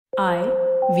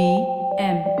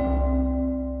IVM.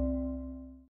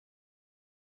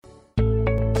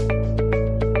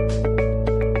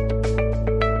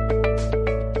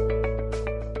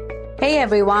 Hey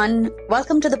everyone,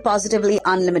 welcome to the Positively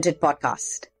Unlimited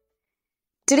podcast.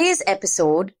 Today's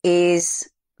episode is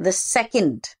the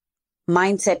second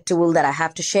mindset tool that I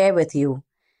have to share with you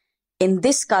in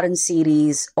this current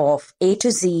series of A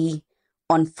to Z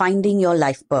on finding your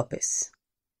life purpose.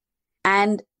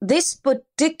 And this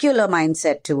particular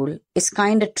mindset tool is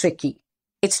kind of tricky.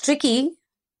 It's tricky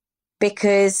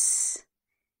because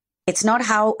it's not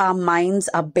how our minds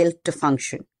are built to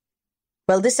function.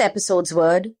 Well, this episode's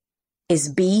word is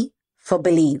B for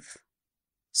believe.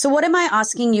 So what am I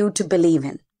asking you to believe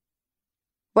in?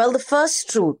 Well, the first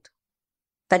truth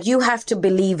that you have to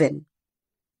believe in,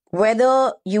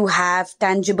 whether you have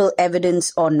tangible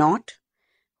evidence or not,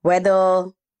 whether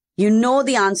you know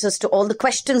the answers to all the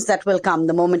questions that will come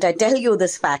the moment I tell you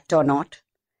this fact or not,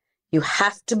 you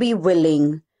have to be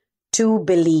willing to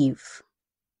believe.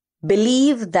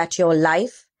 Believe that your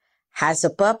life has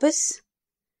a purpose.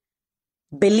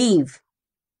 Believe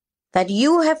that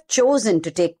you have chosen to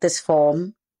take this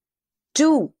form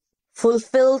to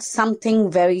fulfill something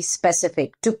very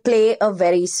specific, to play a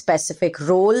very specific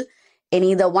role in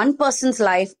either one person's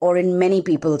life or in many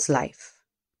people's life.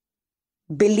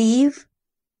 Believe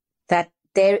that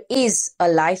there is a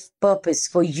life purpose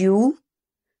for you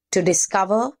to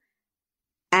discover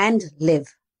and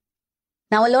live.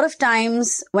 Now, a lot of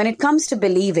times when it comes to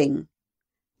believing,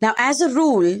 now as a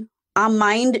rule, our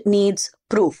mind needs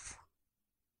proof.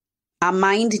 Our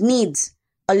mind needs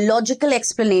a logical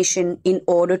explanation in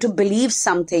order to believe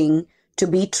something to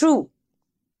be true.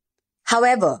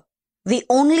 However, the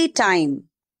only time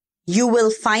you will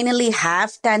finally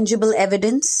have tangible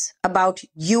evidence about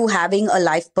you having a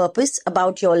life purpose,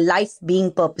 about your life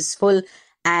being purposeful,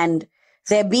 and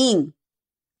there being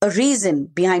a reason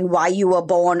behind why you were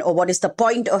born or what is the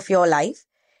point of your life,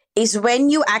 is when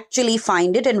you actually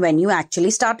find it and when you actually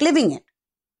start living it.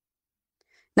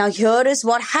 Now, here is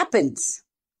what happens.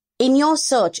 In your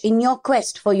search, in your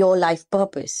quest for your life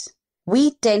purpose,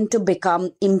 we tend to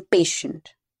become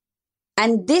impatient.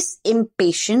 And this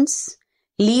impatience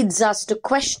leads us to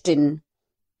question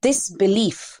this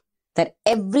belief that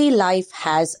every life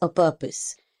has a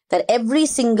purpose, that every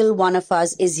single one of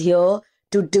us is here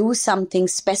to do something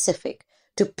specific,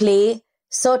 to play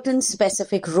certain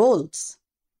specific roles.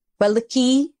 Well, the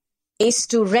key is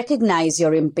to recognize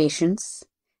your impatience.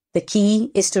 The key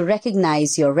is to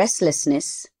recognize your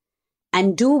restlessness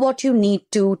and do what you need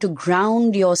to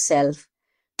ground yourself,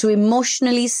 to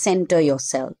emotionally center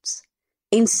yourselves,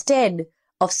 instead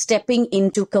of stepping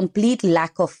into complete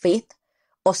lack of faith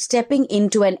or stepping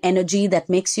into an energy that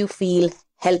makes you feel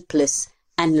helpless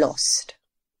and lost.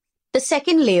 The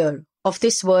second layer of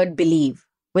this word believe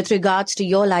with regards to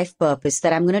your life purpose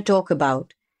that I'm going to talk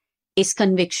about is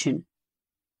conviction,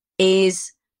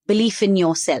 is belief in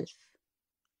yourself.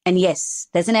 And yes,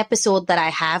 there's an episode that I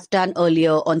have done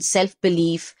earlier on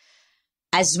self-belief,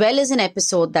 as well as an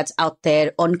episode that's out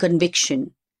there on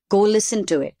conviction. Go listen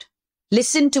to it.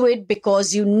 Listen to it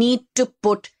because you need to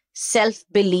put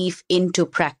self-belief into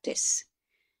practice.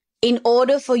 In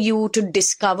order for you to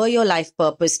discover your life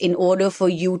purpose, in order for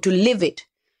you to live it,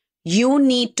 you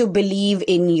need to believe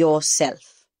in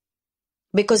yourself.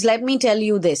 Because let me tell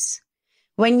you this,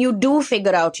 when you do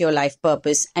figure out your life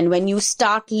purpose and when you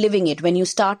start living it, when you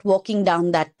start walking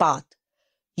down that path,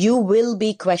 you will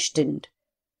be questioned.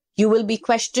 You will be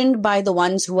questioned by the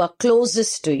ones who are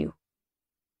closest to you.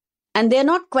 And they're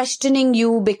not questioning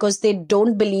you because they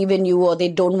don't believe in you or they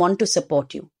don't want to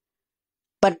support you,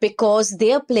 but because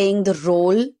they're playing the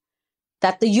role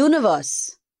that the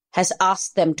universe has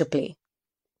asked them to play.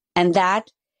 And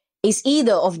that is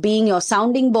either of being your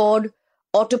sounding board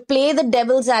or to play the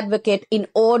devil's advocate in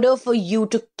order for you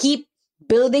to keep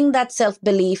building that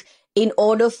self-belief, in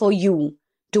order for you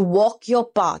to walk your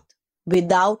path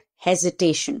without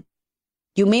hesitation.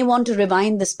 You may want to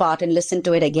rewind this part and listen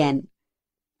to it again,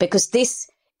 because this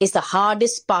is the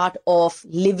hardest part of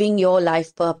living your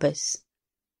life purpose.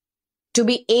 To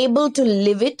be able to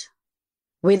live it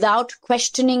without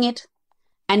questioning it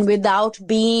and without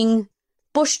being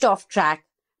pushed off track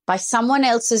by someone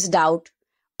else's doubt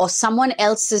or someone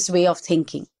else's way of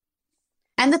thinking.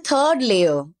 And the third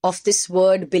layer of this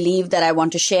word believe that I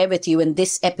want to share with you in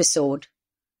this episode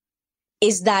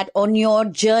is that on your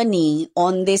journey,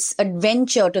 on this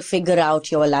adventure to figure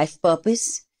out your life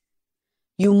purpose,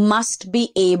 you must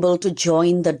be able to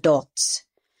join the dots.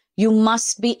 You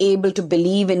must be able to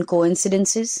believe in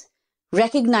coincidences,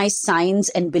 recognize signs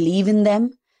and believe in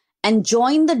them, and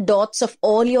join the dots of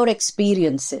all your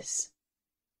experiences.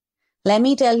 Let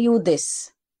me tell you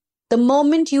this. The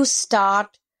moment you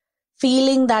start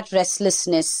feeling that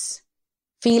restlessness,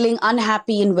 feeling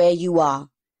unhappy in where you are,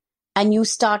 and you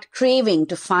start craving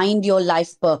to find your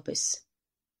life purpose,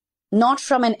 not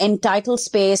from an entitled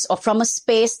space or from a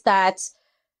space that's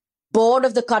bored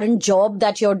of the current job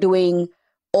that you're doing,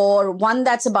 or one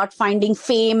that's about finding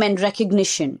fame and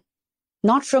recognition,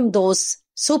 not from those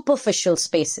superficial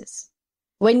spaces.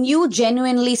 When you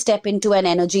genuinely step into an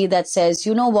energy that says,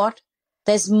 you know what,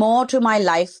 there's more to my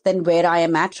life than where I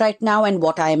am at right now and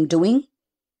what I am doing.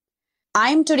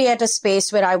 I'm today at a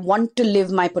space where I want to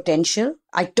live my potential.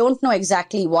 I don't know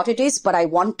exactly what it is, but I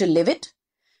want to live it.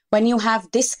 When you have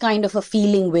this kind of a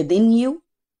feeling within you,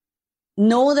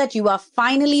 know that you are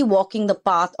finally walking the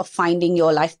path of finding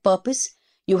your life purpose.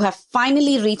 You have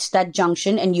finally reached that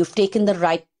junction and you've taken the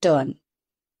right turn.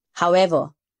 However,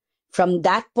 from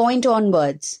that point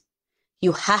onwards,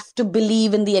 you have to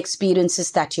believe in the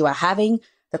experiences that you are having,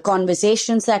 the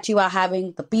conversations that you are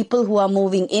having, the people who are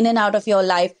moving in and out of your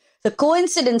life, the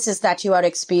coincidences that you are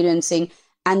experiencing,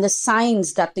 and the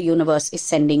signs that the universe is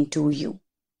sending to you.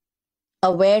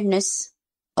 Awareness,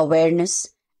 awareness,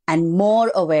 and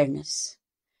more awareness.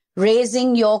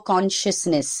 Raising your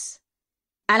consciousness.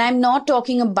 And I'm not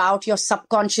talking about your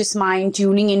subconscious mind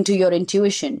tuning into your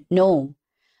intuition. No,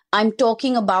 I'm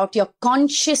talking about your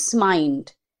conscious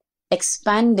mind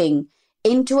expanding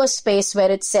into a space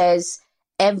where it says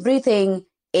everything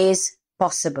is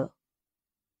possible.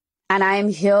 And I am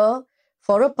here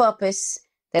for a purpose.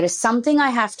 There is something I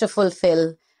have to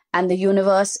fulfill, and the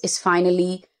universe is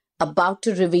finally about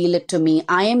to reveal it to me.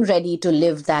 I am ready to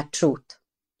live that truth.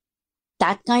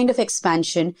 That kind of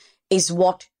expansion is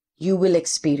what you will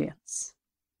experience.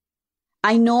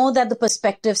 I know that the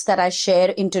perspectives that I share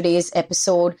in today's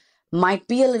episode might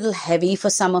be a little heavy for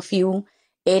some of you.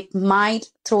 It might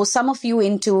throw some of you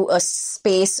into a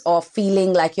space of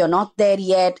feeling like you're not there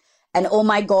yet and oh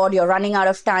my God, you're running out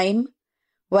of time.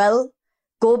 Well,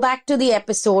 go back to the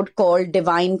episode called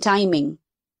Divine Timing,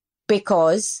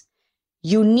 because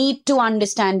you need to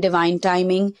understand divine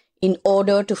timing in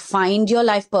order to find your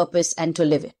life purpose and to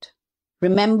live it.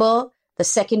 Remember the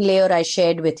second layer I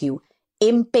shared with you,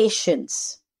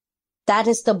 impatience. That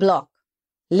is the block.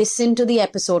 Listen to the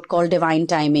episode called Divine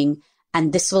Timing,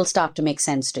 and this will start to make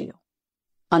sense to you.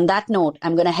 On that note,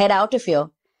 I'm going to head out of here,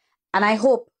 and I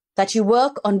hope that you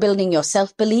work on building your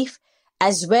self-belief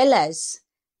as well as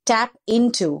tap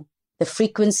into the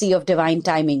frequency of divine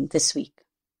timing this week.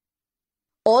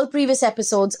 All previous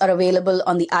episodes are available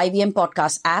on the IVM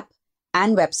Podcast app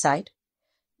and website,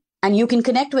 and you can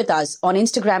connect with us on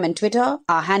Instagram and Twitter.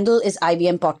 Our handle is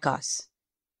IVM Podcasts.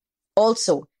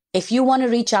 Also, if you want to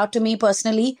reach out to me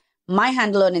personally, my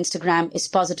handle on Instagram is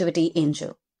Positivity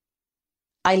Angel.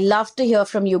 I love to hear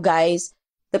from you guys.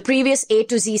 The previous A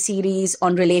to Z series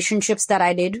on relationships that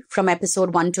I did from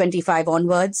episode 125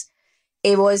 onwards,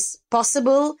 it was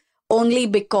possible only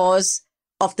because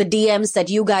of the DMs that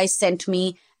you guys sent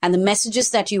me and the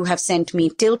messages that you have sent me.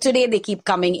 Till today, they keep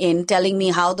coming in, telling me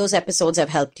how those episodes have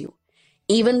helped you.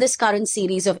 Even this current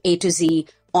series of A to Z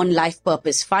on life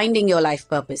purpose, finding your life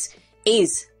purpose,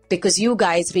 is because you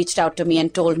guys reached out to me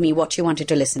and told me what you wanted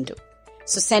to listen to.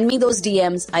 So send me those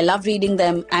DMs. I love reading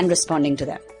them and responding to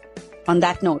them. On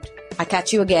that note, I'll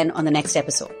catch you again on the next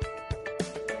episode.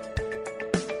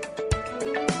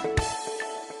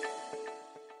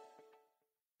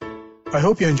 I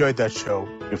hope you enjoyed that show.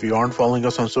 If you aren't following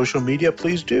us on social media,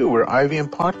 please do. We're IVM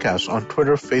Podcasts on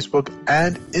Twitter, Facebook,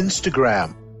 and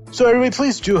Instagram. So everybody,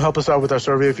 please do help us out with our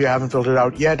survey if you haven't filled it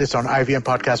out yet. It's on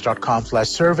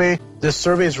ivmpodcast.com/survey. This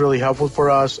survey is really helpful for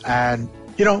us, and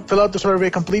fill out the survey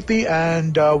completely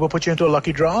and we'll put you into a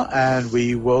lucky draw and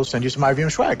we will send you some IVM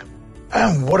swag.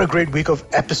 And what a great week of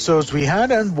episodes we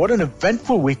had, and what an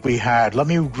eventful week we had. Let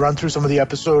me run through some of the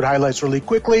episode highlights really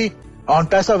quickly. On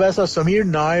Pesa Vesa, Samir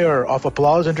Nair of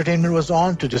Applause Entertainment was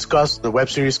on to discuss the web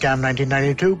series Scam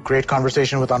 1992. Great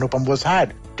conversation with Anupam was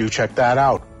had. Do check that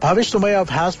out. Bhavish Sumaya of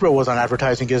Hasbro was on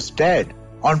Advertising is Dead.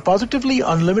 On Positively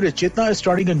Unlimited, Chitna is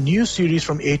starting a new series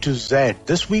from A to Z.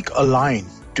 This week, Align.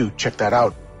 Do check that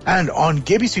out. And on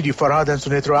GabyCD, Farhad and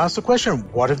Sunitra asked the question,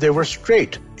 what if they were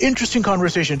straight? Interesting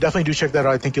conversation. Definitely do check that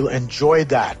out. I think you'll enjoy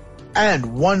that.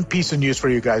 And one piece of news for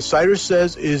you guys. Cyrus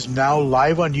Says is now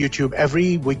live on YouTube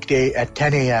every weekday at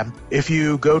 10 a.m. If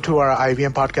you go to our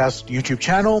IVM Podcast YouTube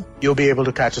channel, you'll be able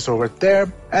to catch us over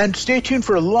there. And stay tuned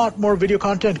for a lot more video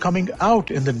content coming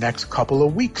out in the next couple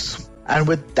of weeks. And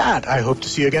with that, I hope to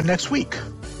see you again next week.